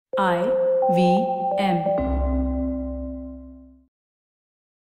IVM.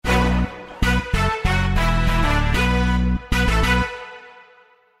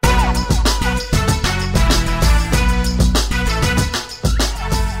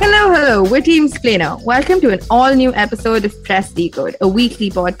 Hello, we're Team Explainer. Welcome to an all-new episode of Press Decode, a weekly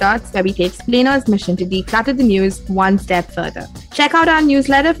podcast where we take Explainer's mission to declutter the news one step further. Check out our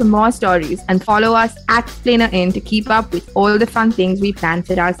newsletter for more stories and follow us at ExplainerIn to keep up with all the fun things we plan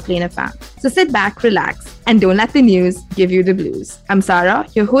for our Explainer fam. So sit back, relax, and don't let the news give you the blues. I'm Sarah,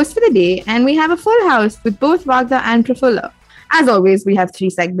 your host for the day, and we have a full house with both Vagda and Prafulla. As always, we have 3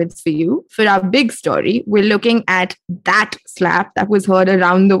 segments for you. For our big story, we're looking at that slap that was heard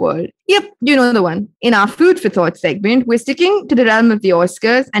around the world. Yep, you know the one. In our Food for Thought segment, we're sticking to the realm of the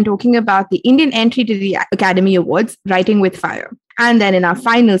Oscars and talking about the Indian entry to the Academy Awards, Writing with Fire. And then in our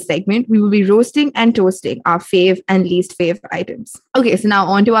final segment, we will be roasting and toasting our fave and least fave items. Okay, so now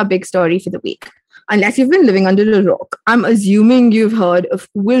on to our big story for the week. Unless you've been living under a rock, I'm assuming you've heard of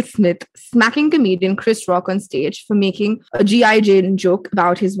Will Smith smacking comedian Chris Rock on stage for making a G.I. Jane joke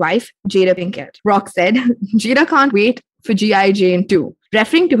about his wife, Jada Pinkett. Rock said, "Jada can't wait for G.I. Jane 2,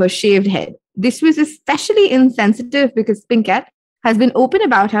 referring to her shaved head. This was especially insensitive because Pinkett has been open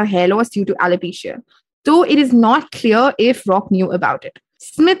about her hair loss due to alopecia, though it is not clear if Rock knew about it.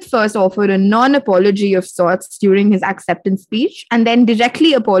 Smith first offered a non-apology of sorts during his acceptance speech and then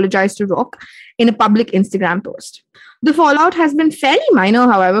directly apologized to Rock in a public Instagram post. The fallout has been fairly minor,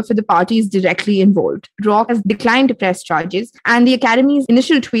 however, for the parties directly involved. Rock has declined to press charges, and the Academy's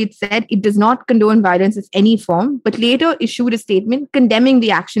initial tweet said it does not condone violence of any form, but later issued a statement condemning the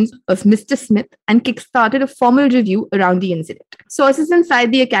actions of Mr. Smith and kickstarted a formal review around the incident. Sources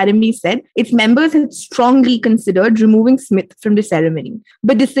inside the Academy said its members had strongly considered removing Smith from the ceremony,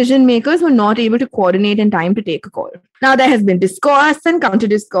 but decision makers were not able to coordinate in time to take a call. Now, there has been discourse and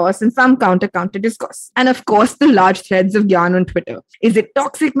counter-discourse and some counter-discourse. And of course, the large threads of yarn on Twitter. Is it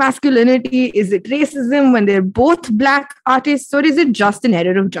toxic masculinity? Is it racism when they're both Black artists? Or is it just an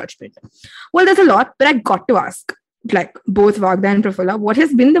error of judgment? Well, there's a lot, but I got to ask, like both Vagda and Prafulla, what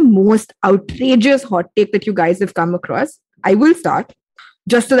has been the most outrageous hot take that you guys have come across? I will start,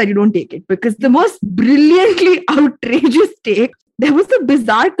 just so that you don't take it, because the most brilliantly outrageous take, there was a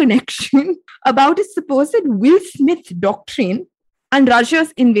bizarre connection about a supposed Will Smith doctrine and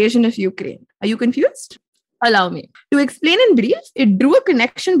Russia's invasion of Ukraine. Are you confused? Allow me. To explain in brief, it drew a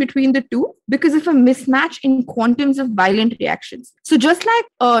connection between the two because of a mismatch in quantums of violent reactions. So just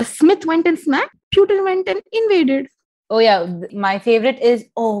like Smith went and smacked, Putin went and invaded. Oh yeah, my favorite is,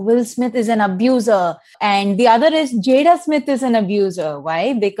 Will Smith is an abuser. And the other is, Jada Smith is an abuser.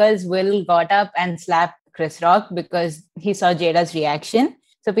 Why? Because Will got up and slapped Chris Rock because he saw Jada's reaction.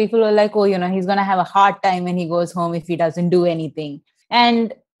 So people were like, he's going to have a hard time when he goes home if he doesn't do anything.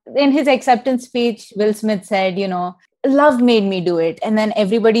 And in his acceptance speech, Will Smith said, love made me do it. And then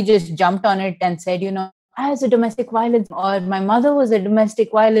everybody just jumped on it and said, I was a domestic violence, or my mother was a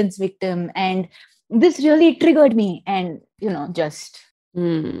domestic violence victim. And this really triggered me. And, just.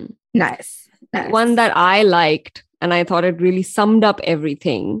 Nice. One that I liked, and I thought it really summed up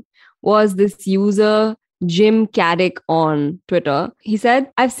everything, was this user Jim Caddick on Twitter. He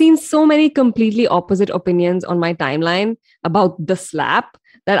said, "I've seen so many completely opposite opinions on my timeline about the slap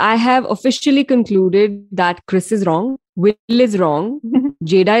that I have officially concluded that Chris is wrong, Will is wrong,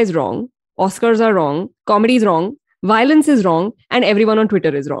 Jada is wrong, Oscars are wrong, comedy is wrong, violence is wrong, and everyone on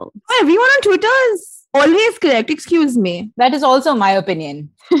Twitter is wrong." Everyone on Twitter is always correct. Excuse me. That is also my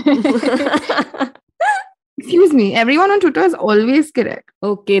opinion. Excuse me, everyone on Twitter is always correct.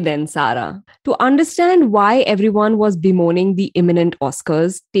 Okay then, Sarah. To understand why everyone was bemoaning the imminent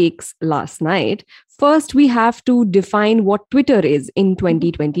Oscars takes last night, first we have to define what Twitter is in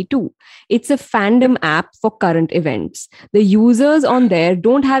 2022. It's a fandom app for current events. The users on there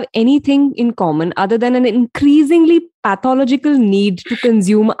don't have anything in common other than an increasingly pathological need to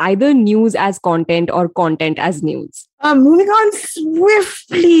consume either news as content or content as news. Moving on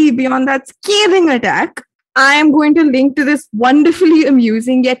swiftly beyond that scathing attack, I am going to link to this wonderfully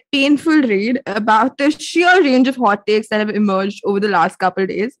amusing yet painful read about the sheer range of hot takes that have emerged over the last couple of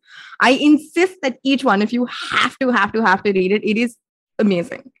days. I insist that each one of you have to read it. It is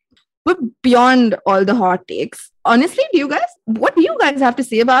amazing. But beyond all the hot takes, honestly, what do you guys have to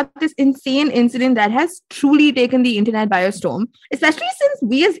say about this insane incident that has truly taken the internet by a storm? Especially since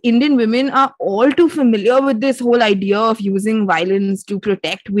we as Indian women are all too familiar with this whole idea of using violence to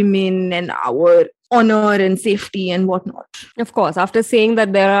protect women and our honor and safety and whatnot. Of course, after saying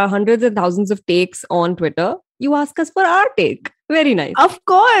that there are hundreds and thousands of takes on Twitter, you ask us for our take. Very nice. Of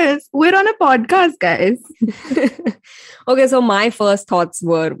course. We're on a podcast, guys. Okay, so my first thoughts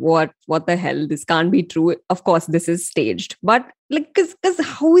were, what the hell? This can't be true. Of course, this is staged. But like, cause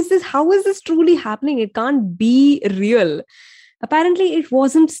how is this truly happening? It can't be real. Apparently, it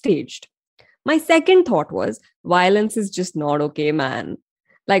wasn't staged. My second thought was, violence is just not okay, man.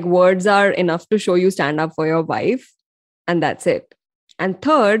 Like, words are enough to show you stand up for your wife, and that's it. And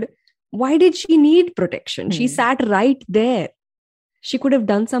third, why did she need protection? She sat right there. She could have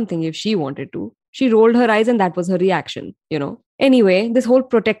done something if she wanted to. She rolled her eyes and that was her reaction, Anyway, this whole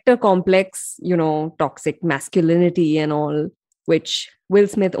protector complex, toxic masculinity and all, which Will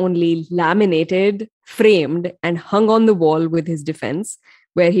Smith only laminated, framed, and hung on the wall with his defense,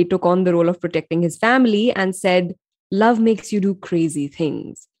 where he took on the role of protecting his family and said, love makes you do crazy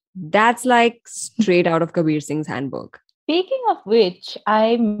things. That's like straight out of Kabir Singh's handbook. Speaking of which,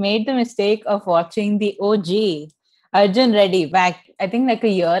 I made the mistake of watching the OG, Arjun Reddy, back, I think like a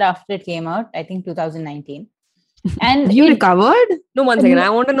year after it came out, I think 2019. And you recovered? No, one second. I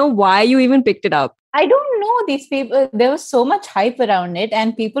want to know why you even picked it up. I don't know these people. There was so much hype around it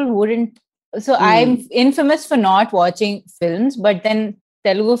and people wouldn't. So I'm infamous for not watching films, but then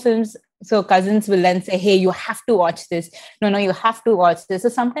Telugu films, so cousins will then say, hey, you have to watch this. No, you have to watch this. So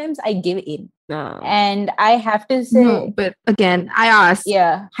sometimes I give in. And I have to say... No, but again, I asked,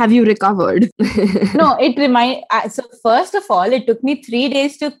 yeah, have you recovered? No, so first of all, it took me 3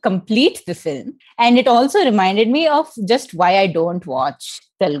 days to complete the film. And it also reminded me of just why I don't watch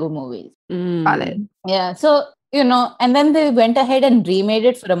Telugu movies. Valid. Yeah, so... and then they went ahead and remade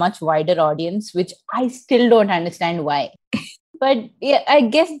it for a much wider audience, which I still don't understand why. But yeah, I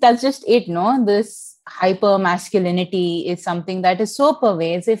guess that's just it, no? This hyper masculinity is something that is so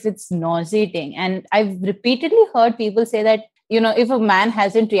pervasive, it's nauseating. And I've repeatedly heard people say that, if a man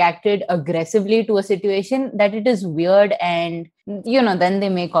hasn't reacted aggressively to a situation, that it is weird. And, then they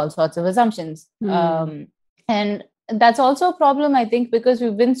make all sorts of assumptions. And that's also a problem, I think, because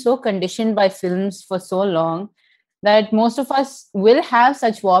we've been so conditioned by films for so long that most of us will have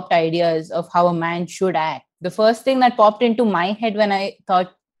such warped ideas of how a man should act. The first thing that popped into my head when I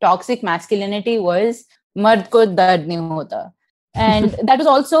thought toxic masculinity was "Mard ko dard nahi hota," and that was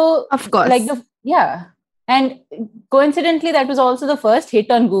also, of course, and coincidentally, that was also the first hit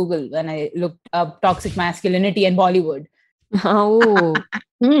on Google when I looked up toxic masculinity and Bollywood. Oh,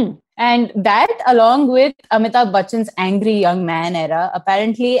 and that, along with Amitabh Bachchan's angry young man era,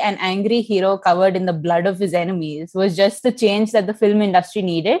 apparently an angry hero covered in the blood of his enemies, was just the change that the film industry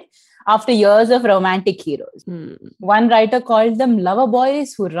needed after years of romantic heroes. One writer called them lover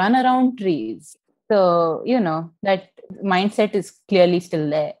boys who run around trees. So, that mindset is clearly still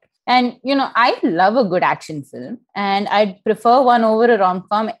there. And, I love a good action film and I'd prefer one over a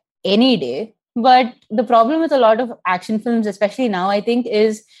rom-com any day. But the problem with a lot of action films, especially now, I think,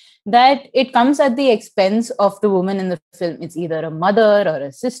 is that it comes at the expense of the woman in the film. It's either a mother or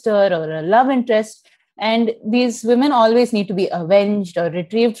a sister or a love interest. And these women always need to be avenged or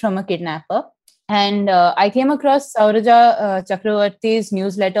retrieved from a kidnapper. And I came across Sauraja Chakravarti's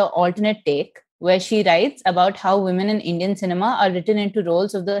newsletter, Alternate Take, where she writes about how women in Indian cinema are written into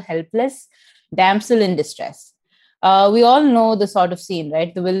roles of the helpless damsel in distress. We all know the sort of scene,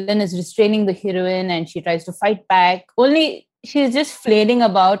 right? The villain is restraining the heroine and she tries to fight back. Only she's just flailing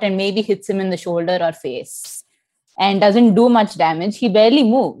about and maybe hits him in the shoulder or face and doesn't do much damage. He barely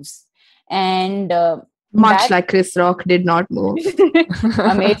moves. And much like Chris Rock did not move.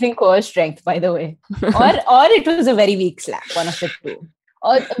 Amazing core strength, by the way. Or it was a very weak slap, one of the two.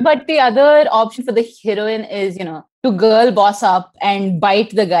 But the other option for the heroine is, to girl boss up and bite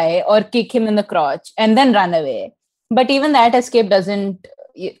the guy or kick him in the crotch and then run away. But even that escape doesn't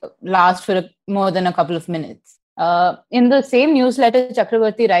last for more than a couple of minutes. In the same newsletter,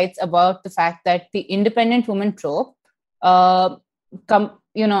 Chakravarti writes about the fact that the independent woman trope, and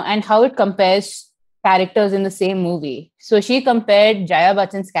how it compares characters in the same movie. So she compared Jaya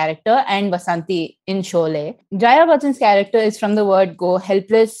Bachchan's character and Basanti in Sholay. Jaya Bachchan's character is from the word go,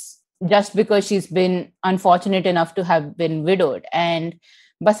 helpless just because she's been unfortunate enough to have been widowed. And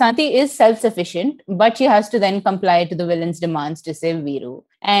Basanti is self-sufficient, but she has to then comply to the villain's demands to save Veeru.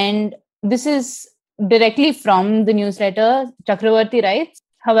 And this is directly from the newsletter. Chakravarti writes,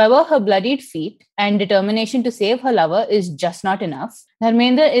 however, her bloodied feet and determination to save her lover is just not enough.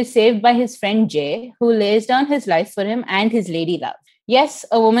 Dharmendra is saved by his friend Jay, who lays down his life for him and his lady love. Yes,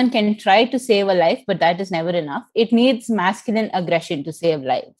 a woman can try to save a life, but that is never enough. It needs masculine aggression to save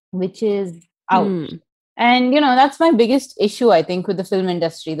life, which is out. And, that's my biggest issue, I think, with the film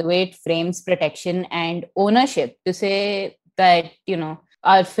industry, the way it frames protection and ownership to say that,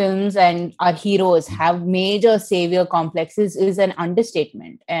 our films and our heroes have major savior complexes is an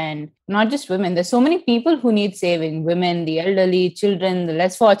understatement. And not just women, there's so many people who need saving: women, the elderly, children, the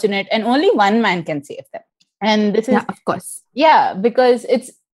less fortunate, and only one man can save them. And this is, Yeah, of course. yeah, because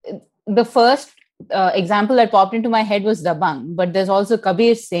it's the first example that popped into my head was Dabangg, but there's also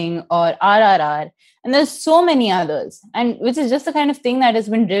Kabir Singh or RRR, and there's so many others, and which is just the kind of thing that has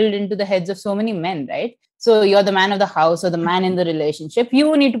been drilled into the heads of so many men, right? So you're the man of the house or the man in the relationship.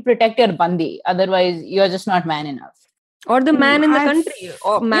 You need to protect your bandi, otherwise you're just not man enough. Or the man in the country,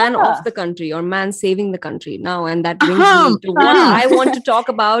 or man of the country, or man saving the country now. And that brings me to what I want to talk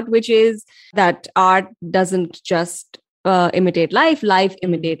about, which is that art doesn't just imitate life, life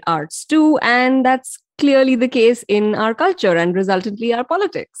imitate arts too. And that's clearly the case in our culture and resultantly our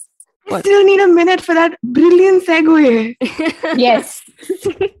politics. I still need a minute for that brilliant segue. Yes.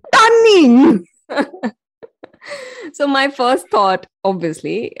 Stunning. So my first thought,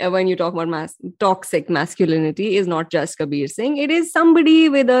 obviously, when you talk about toxic masculinity, is not just Kabir Singh. It is somebody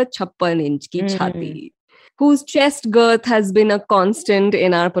with a 56-inch ki chhati, whose chest girth has been a constant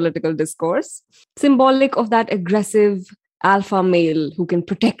in our political discourse, symbolic of that aggressive alpha male who can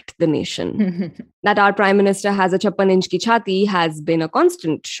protect the nation. That our Prime Minister has a 56-inch ki chhati has been a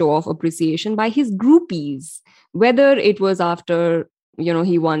constant show of appreciation by his groupies, whether it was after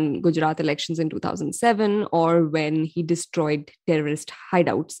he won Gujarat elections in 2007 or when he destroyed terrorist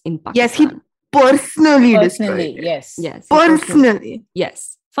hideouts in Pakistan. Yes, he personally destroyed it. Yes. Personally.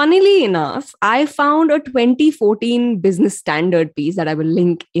 Yes. Funnily enough, I found a 2014 Business Standard piece that I will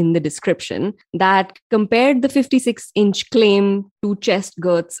link in the description that compared the 56-inch claim to chest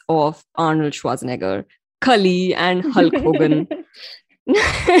girths of Arnold Schwarzenegger, Khali and Hulk Hogan.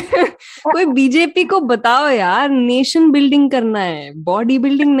 कोई BJP को बताओ यार, nation building करना है, body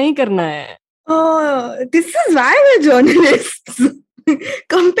building नहीं करना है. This is why we're journalists.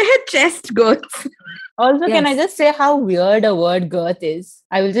 Compare chest girths. Also, Can I just say how weird a word girth is?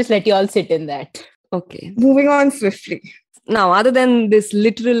 I will just let you all sit in that. Okay. Moving on swiftly. Now, other than this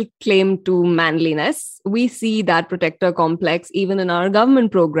literal claim to manliness, we see that protector complex even in our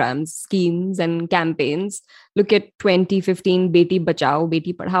government programs, schemes, and campaigns. Look at 2015 Beti Bachao,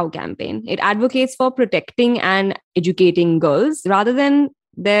 Beti Padhao campaign. It advocates for protecting and educating girls rather than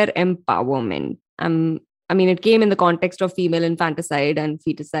their empowerment. It came in the context of female infanticide and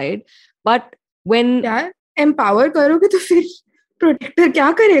feticide. But when... यार, empower करोगे तो फिर protector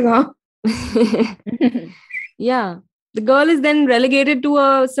क्या करेगा? Yeah. The girl is then relegated to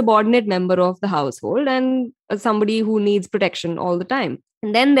a subordinate member of the household and somebody who needs protection all the time.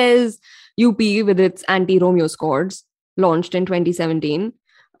 And then there's UP with its anti-Romeo squads, launched in 2017.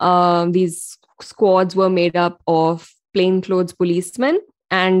 These squads were made up of plainclothes policemen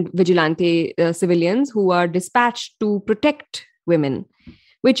and vigilante civilians who are dispatched to protect women,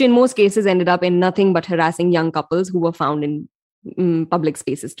 which in most cases ended up in nothing but harassing young couples who were found in public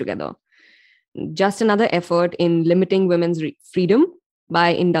spaces together. Just another effort in limiting women's freedom by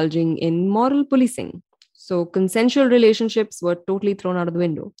indulging in moral policing. So consensual relationships were totally thrown out of the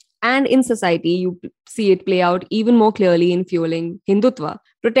window. And in society, you see it play out even more clearly in fueling Hindutva,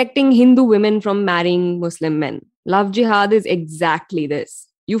 protecting Hindu women from marrying Muslim men. Love jihad is exactly this.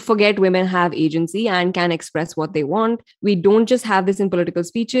 You forget women have agency and can express what they want. We don't just have this in political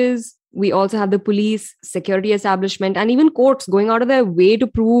speeches. We also have the police, security establishment, and even courts going out of their way to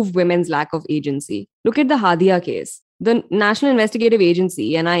prove women's lack of agency. Look at the Hadia case. The National Investigative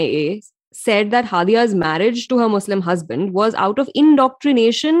Agency, NIA, said that Hadia's marriage to her Muslim husband was out of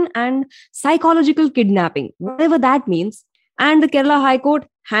indoctrination and psychological kidnapping, whatever that means. And the Kerala High Court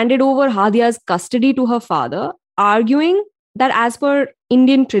handed over Hadia's custody to her father, arguing that as per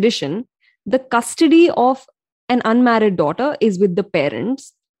Indian tradition, the custody of an unmarried daughter is with the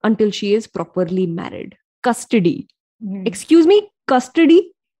parents until she is properly married. Custody. Excuse me?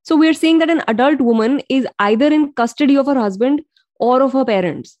 Custody? So we're saying that an adult woman is either in custody of her husband or of her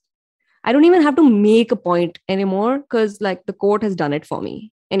parents. I don't even have to make a point anymore because the court has done it for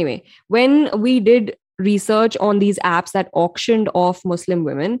me. Anyway, when we did research on these apps that auctioned off Muslim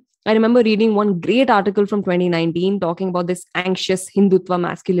women, I remember reading one great article from 2019 talking about this anxious Hindutva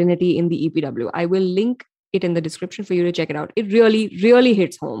masculinity in the EPW. I will link it in the description for you to check it out. It really, really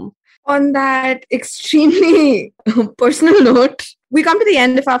hits home. On that extremely personal note, we come to the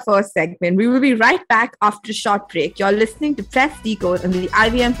end of our first segment. We will be right back after a short break. You're listening to Press Decode on the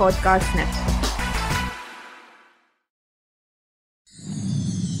IVM Podcast Network.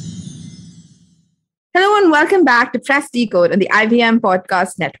 Hello and welcome back to Press Decode on the IVM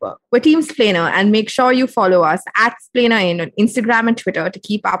Podcast Network. We're Team Splainer, and make sure you follow us at SplainerIn on Instagram and Twitter to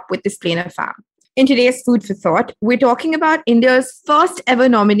keep up with the Splainer fam. In today's Food for Thought, we're talking about India's first ever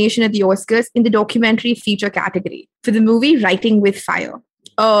nomination at the Oscars in the documentary feature category for the movie Writing with Fire.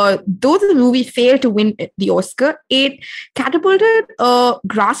 Though the movie failed to win the Oscar, it catapulted a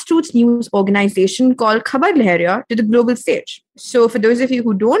grassroots news organization called Khabar Lahariya to the global stage. So for those of you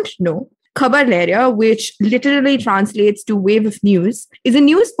who don't know, Khabar Lahariya, which literally translates to Wave of News, is a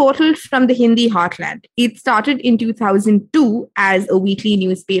news portal from the Hindi heartland. It started in 2002 as a weekly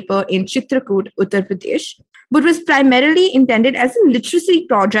newspaper in Chitrakoot, Uttar Pradesh, but was primarily intended as a literacy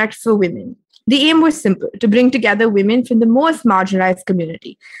project for women. The aim was simple, to bring together women from the most marginalized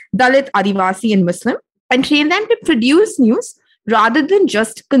community, Dalit, Adivasi, and Muslim, and train them to produce news rather than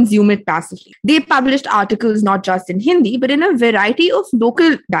just consume it passively. They published articles not just in Hindi, but in a variety of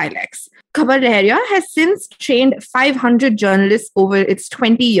local dialects. Khabar Lahariya has since trained 500 journalists over its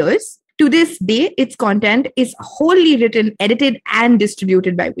 20 years. To this day, its content is wholly written, edited, and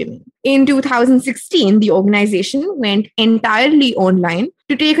distributed by women. In 2016, the organization went entirely online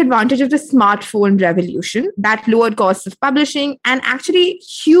to take advantage of the smartphone revolution that lowered costs of publishing and actually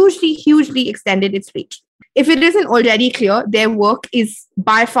hugely extended its reach. If it isn't already clear, their work is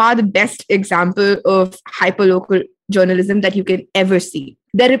by far the best example of hyperlocal journalism that you can ever see.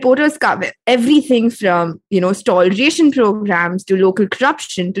 Their reporters cover everything from, stalled ration programs to local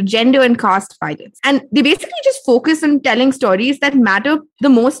corruption to gender and caste violence. And they basically just focus on telling stories that matter the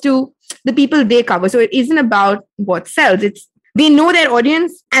most to the people they cover. So it isn't about what sells. They know their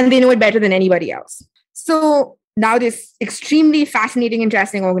audience and they know it better than anybody else. So now this extremely fascinating,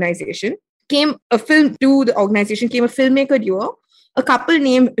 interesting organization came a filmmaker duo, a couple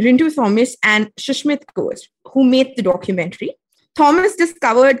named Rintu Thomas and Shushmit Kaur, who made the documentary. Thomas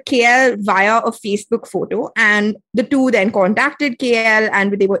discovered KL via a Facebook photo, and the two then contacted KL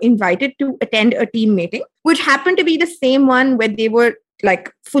and they were invited to attend a team meeting, which happened to be the same one where they were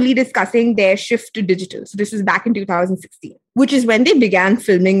fully discussing their shift to digital. So this was back in 2016, which is when they began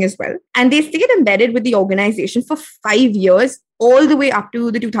filming as well. And they stayed embedded with the organization for 5 years, all the way up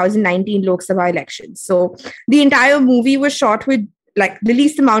to the 2019 Lok Sabha elections. So the entire movie was shot with the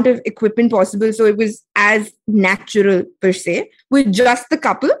least amount of equipment possible. So it was as natural per se, with just the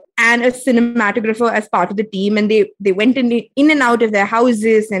couple and a cinematographer as part of the team. And they went in and out of their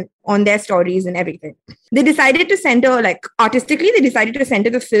houses and on their stories and everything. They decided to center, artistically,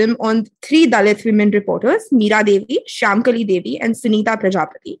 the film on 3 Dalit women reporters, Meera Devi, Shyamkali Devi, and Sunita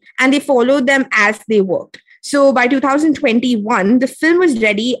Prajapati. And they followed them as they worked. So by 2021, the film was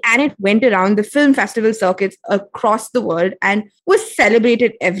ready and it went around the film festival circuits across the world and was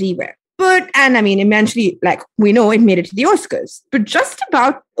celebrated everywhere. Eventually, we know, it made it to the Oscars. But just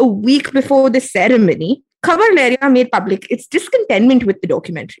about a week before the ceremony, Khabar Lahariya made public its discontentment with the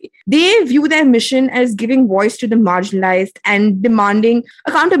documentary. They view their mission as giving voice to the marginalized and demanding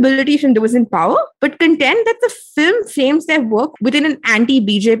accountability from those in power, but contend that the film frames their work within an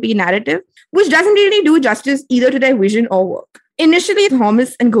anti-BJP narrative, which doesn't really do justice either to their vision or work. Initially,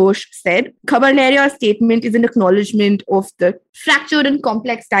 Thomas and Ghosh said, Khabar Lahariya's statement is an acknowledgement of the fractured and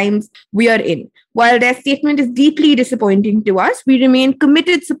complex times we are in. While their statement is deeply disappointing to us, we remain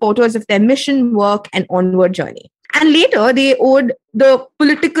committed supporters of their mission, work, and onward journey. And later, they owed the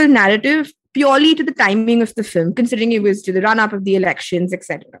political narrative purely to the timing of the film, considering it was to the run-up of the elections,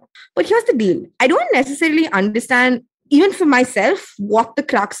 etc. But here's the deal. I don't necessarily understand, even for myself, what the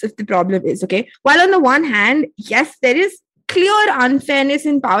crux of the problem is, okay? While on the one hand, yes, there is clear unfairness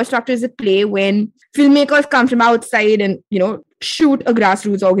in power structures at play when filmmakers come from outside and, shoot a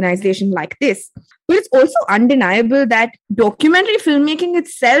grassroots organization like this. But it's also undeniable that documentary filmmaking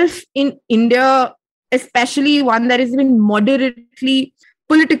itself in India, especially one that is even moderately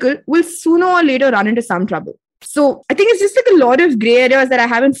political, will sooner or later run into some trouble. So I think it's just a lot of gray areas that I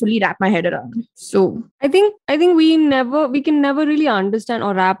haven't fully wrapped my head around. So I think we can never really understand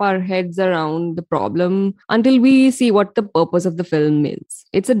or wrap our heads around the problem until we see what the purpose of the film is.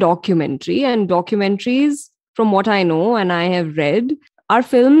 It's a documentary, and documentaries, from what I know and I have read, are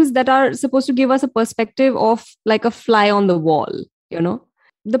films that are supposed to give us a perspective of like a fly on the wall,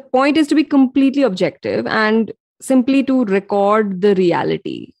 The point is to be completely objective and simply to record the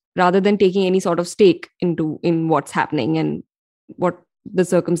reality, rather than taking any sort of stake in what's happening and what the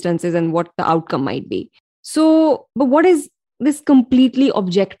circumstances and what the outcome might be. So, but what is this completely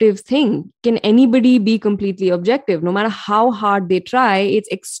objective thing? Can anybody be completely objective? No matter how hard they try, it's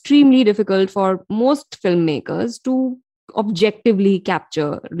extremely difficult for most filmmakers to objectively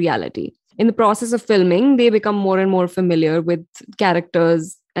capture reality. In the process of filming, they become more and more familiar with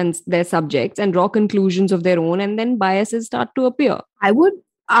characters and their subjects and draw conclusions of their own, and then biases start to appear. I would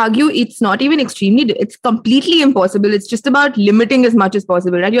argue it's not even it's completely impossible. It's just about limiting as much as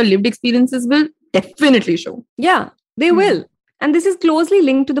possible, right? Your lived experiences will definitely show. Yeah, they will. And this is closely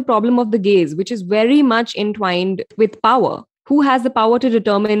linked to the problem of the gaze, which is very much entwined with power. Who has the power to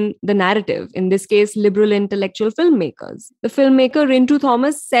determine the narrative? In this case, liberal intellectual filmmakers. The filmmaker Rintu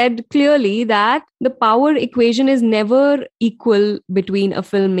Thomas said clearly that the power equation is never equal between a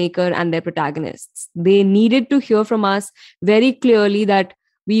filmmaker and their protagonists. They needed to hear from us very clearly that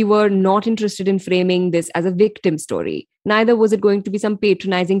we were not interested in framing this as a victim story. Neither was it going to be some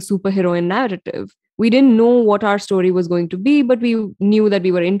patronizing superheroine narrative. We didn't know what our story was going to be, but we knew that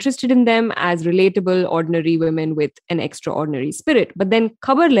we were interested in them as relatable, ordinary women with an extraordinary spirit. But then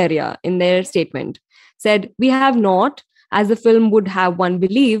Khabar Lehria, in their statement, said, we have not, as the film would have one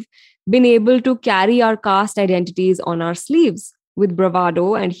believe, been able to carry our caste identities on our sleeves with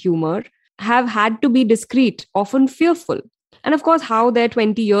bravado and humor, have had to be discreet, often fearful. And of course, how their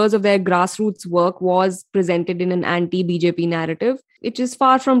 20 years of their grassroots work was presented in an anti-BJP narrative, which is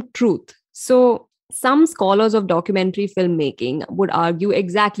far from truth. So some scholars of documentary filmmaking would argue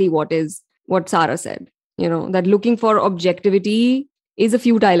exactly what Sara said, that looking for objectivity is a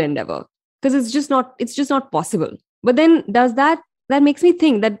futile endeavor because it's just not possible. But then that makes me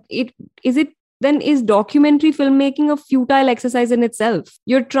think that is documentary filmmaking a futile exercise in itself?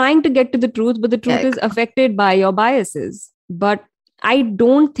 You're trying to get to the truth, but the truth is affected by your biases. But I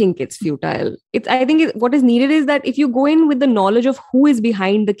don't think it's futile. I think what is needed is that if you go in with the knowledge of who is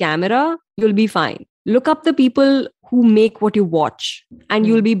behind the camera, you'll be fine. Look up the people who make what you watch, and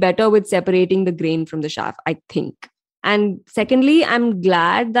you'll be better with separating the grain from the chaff, I think. And secondly, I'm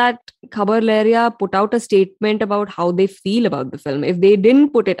glad that Khabar Lehria put out a statement about how they feel about the film. If they didn't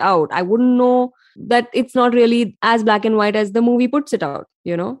put it out, I wouldn't know that it's not really as black and white as the movie puts it out,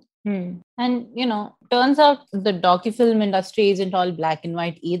 And, turns out the docufilm industry isn't all black and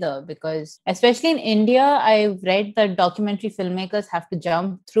white either, because especially in India, I've read that documentary filmmakers have to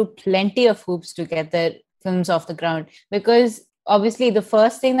jump through plenty of hoops to get their films off the ground. Because obviously, the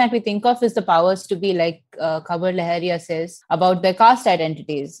first thing that we think of is the powers to be, like Khabar Lehria says, about their caste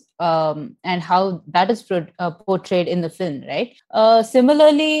identities and how that is portrayed in the film, right?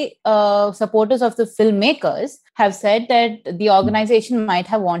 Similarly, supporters of the filmmakers have said that the organization might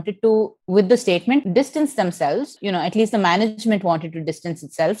have wanted to, with the statement, distance themselves, at least the management wanted to distance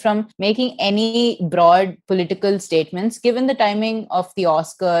itself from making any broad political statements, given the timing of the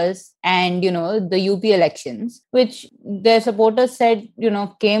Oscars and, the UP elections, which their supporters said,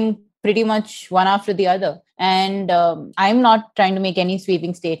 came pretty much one after the other. And I'm not trying to make any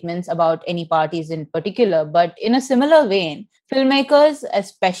sweeping statements about any parties in particular, but in a similar vein, filmmakers,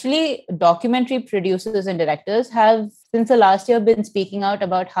 especially documentary producers and directors, have since the last year been speaking out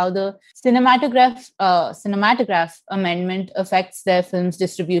about how the cinematograph amendment affects their film's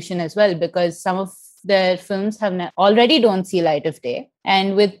distribution as well, because some of their films already don't see light of day.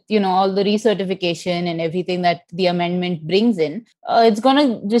 And with, all the recertification and everything that the amendment brings in, it's going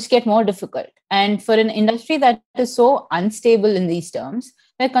to just get more difficult. And for an industry that is so unstable in these terms,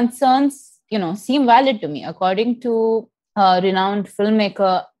 their concerns, seem valid to me. According to renowned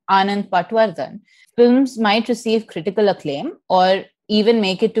filmmaker Anand Patwardhan, films might receive critical acclaim or even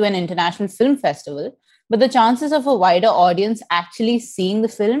make it to an international film festival, but the chances of a wider audience actually seeing the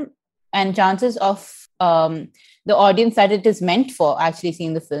film and chances of the audience that it is meant for actually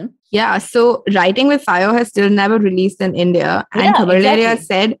seeing the film. Yeah, so Writing with Fire has still never released in India. And Khabar Lehria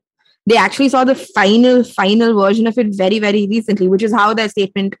said they actually saw the final version of it very, very recently, which is how their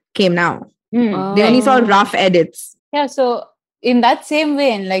statement came now. They only saw rough edits. Yeah, so in that same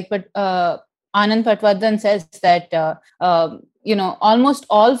vein, Anand Patwardhan says that almost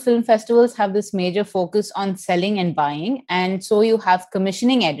all film festivals have this major focus on selling and buying. And so you have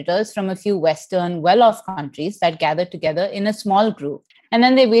commissioning editors from a few Western well-off countries that gather together in a small group. And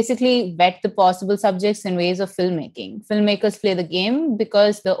then they basically vet the possible subjects and ways of filmmaking. Filmmakers play the game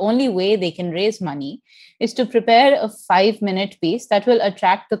because the only way they can raise money is to prepare a 5-minute piece that will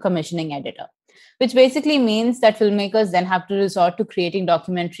attract the commissioning editor, which basically means that filmmakers then have to resort to creating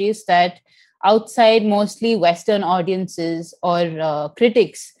documentaries that outside mostly Western audiences or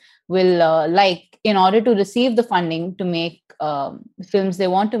critics will like, in order to receive the funding to make films they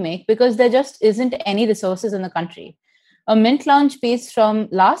want to make, because there just isn't any resources in the country. A Mint Lounge piece from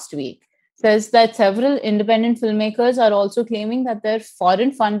last week says that several independent filmmakers are also claiming that their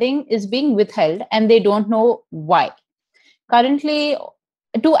foreign funding is being withheld and they don't know why. Currently,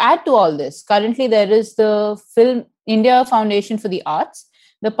 to add to all this, there is the Film India Foundation for the Arts,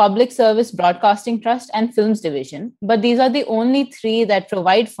 the Public Service Broadcasting Trust, and Films Division. But these are the only three that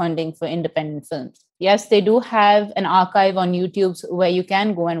provide funding for independent films. Yes, they do have an archive on YouTube where you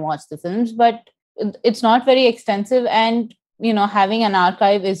can go and watch the films, but it's not very extensive. And, having an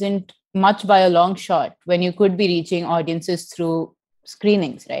archive isn't much by a long shot when you could be reaching audiences through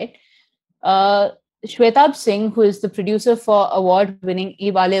screenings, right? Shwetab Singh, who is the producer for award-winning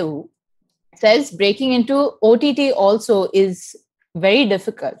Ibaleu, says breaking into OTT also is very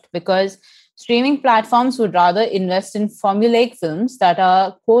difficult because streaming platforms would rather invest in formulaic films that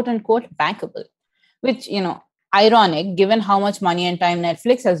are quote-unquote bankable, which, ironic given how much money and time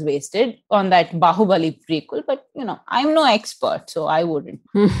Netflix has wasted on that Bahubali prequel. But, I'm no expert, so I wouldn't.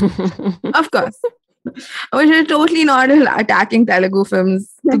 Of course. We're totally not attacking Telugu films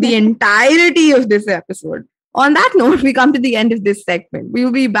to the entirety of this episode. On that note, we come to the end of this segment. We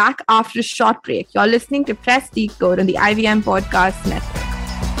will be back after a short break. You're listening to Press Decode on the IVM Podcast Network.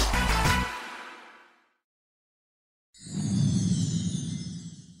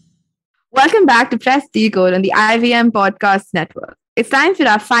 Welcome back to Press Decode on the IVM Podcast Network. It's time for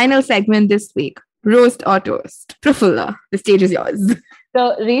our final segment this week, Roast or Toast. Prafulla, the stage is yours.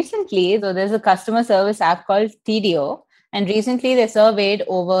 So recently, there's a customer service app called TDO, and recently they surveyed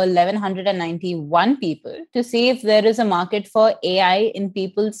over 1,191 people to see if there is a market for AI in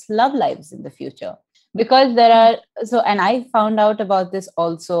people's love lives in the future. Because and I found out about this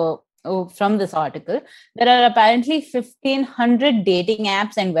also from this article, there are apparently 1,500 dating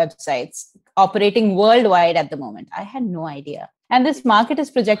apps and websites operating worldwide at the moment. I had no idea. And this market is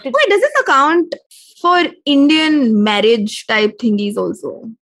projected... Wait, does this account for Indian marriage type thingies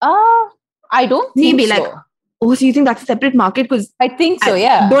also? I don't think Maybe so. So you think that's a separate market? Because I think so,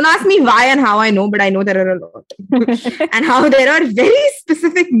 yeah. Don't ask me why and how I know, but I know there are a lot. And how there are very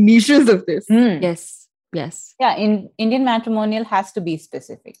specific niches of this. Yes. Yeah, Indian matrimonial has to be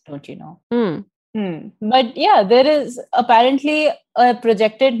specific, don't you know? But yeah, there is apparently a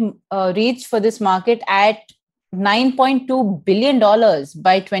projected reach for this market at $9.2 billion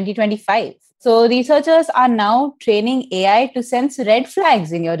by 2025. So researchers are now training AI to sense red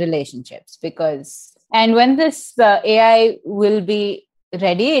flags in your relationships and when this AI will be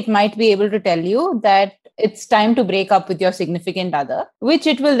ready, it might be able to tell you that it's time to break up with your significant other, which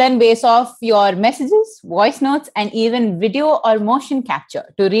it will then base off your messages, voice notes, and even video or motion capture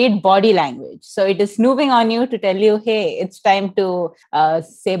to read body language. So it is snooping on you to tell you, hey, it's time to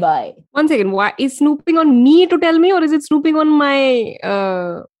say bye. 1 second. Why is snooping on me to tell me, or is it snooping on my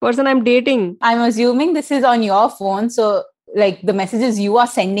person I'm dating? I'm assuming this is on your phone. So like the messages you are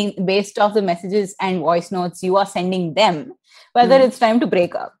sending based off the messages and voice notes you are sending them, whether it's time to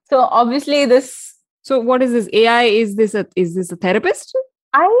break up. So obviously So what is this? AI, is this a therapist?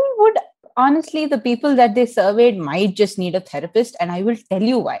 I would honestly, the people that they surveyed might just need a therapist, and I will tell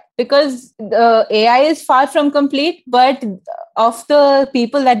you why. Because the AI is far from complete, but of the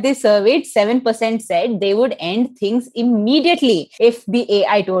people that they surveyed, 7% said they would end things immediately if the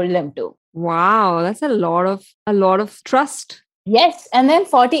AI told them to. Wow, that's a lot of trust. Yes, and then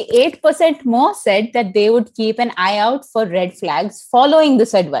 48% more said that they would keep an eye out for red flags following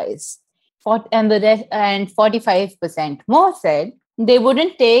this advice. And 45% more said they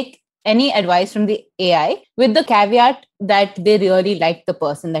wouldn't take any advice from the AI with the caveat that they really liked the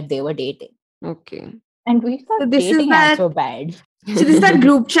person that they were dating. Okay. And we thought dating apps so bad. So this is that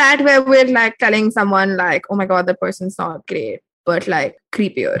group chat where we're like telling someone like, oh my God, that person's not great, but like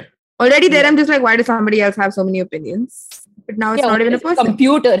creepier. Already there, I'm just like, why does somebody else have so many opinions? But now it's not even a person.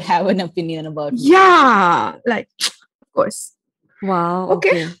 Computer have an opinion about me. Yeah, like, of course. Wow.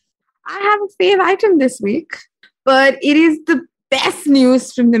 Okay. I have a fave item this week, but it is the best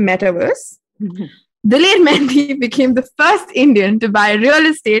news from the metaverse. Daler Mehndi became the first Indian to buy real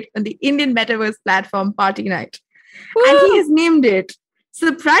estate on the Indian metaverse platform Party Night. Woo! And he has named it,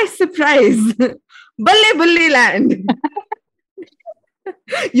 surprise, surprise, Balle Balle Land.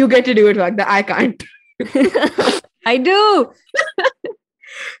 You get to do it, Vagda. I can't. I do.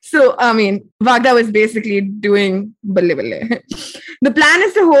 So, Vagda was basically doing Balle Balle. The plan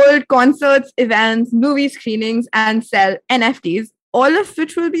is to hold concerts, events, movie screenings, and sell NFTs, all of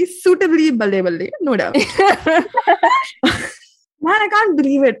which will be suitably Balle Balle, no doubt. Man, I can't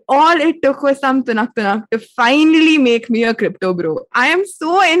believe it. All it took was some tunak to finally make me a crypto bro. I am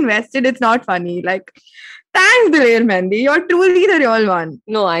so invested, it's not funny. Like, thanks, Daler Mehndi. You're truly the real one.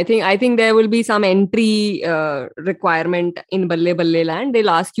 No, I think there will be some entry requirement in Balle Balle Land.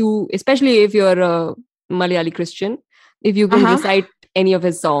 They'll ask you, especially if you're a Malayali Christian, if you can recite any of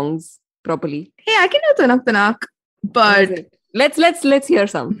his songs properly. Hey, I can do tunak, but let's hear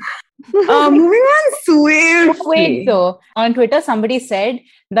some. Moving on swiftly. Wait, so on Twitter, somebody said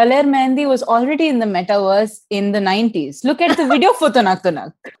Daler Mehndi was already in the metaverse in the 90s. Look at the video for tunak.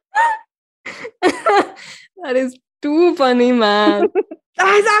 That is too funny, man.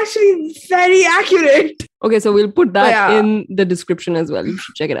 That's actually very accurate. Okay, so we'll put that in the description as well. You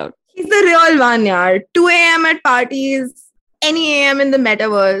should check it out. He's the real one, yaar. 2 a.m. at parties, any a.m. in the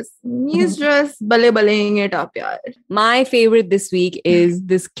metaverse. He's just balaying it up, yaar. My favorite this week is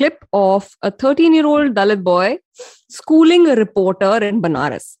this clip of a 13-year-old Dalit boy schooling a reporter in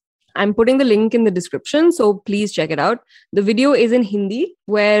Banaras. I'm putting the link in the description, so please check it out. The video is in Hindi,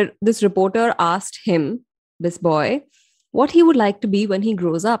 where this reporter asked him, this boy, what he would like to be when he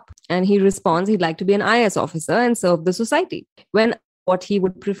grows up. And he responds he'd like to be an IAS officer and serve the society. When what he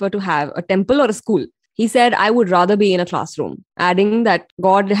would prefer to have, a temple or a school. He said, I would rather be in a classroom, adding that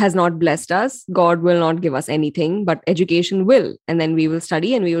God has not blessed us. God will not give us anything, but education will. And then we will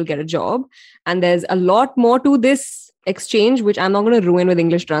study and we will get a job. And there's a lot more to this exchange, which I'm not going to ruin with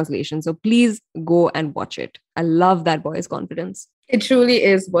English translation. So please go and watch it. I love that boy's confidence. It truly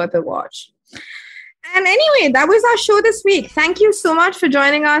is worth a watch. And anyway, that was our show this week. Thank you so much for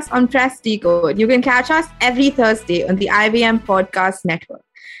joining us on Press Decode. You can catch us every Thursday on the IVM Podcast Network.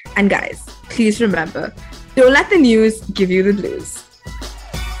 And guys, please remember, don't let the news give you the blues.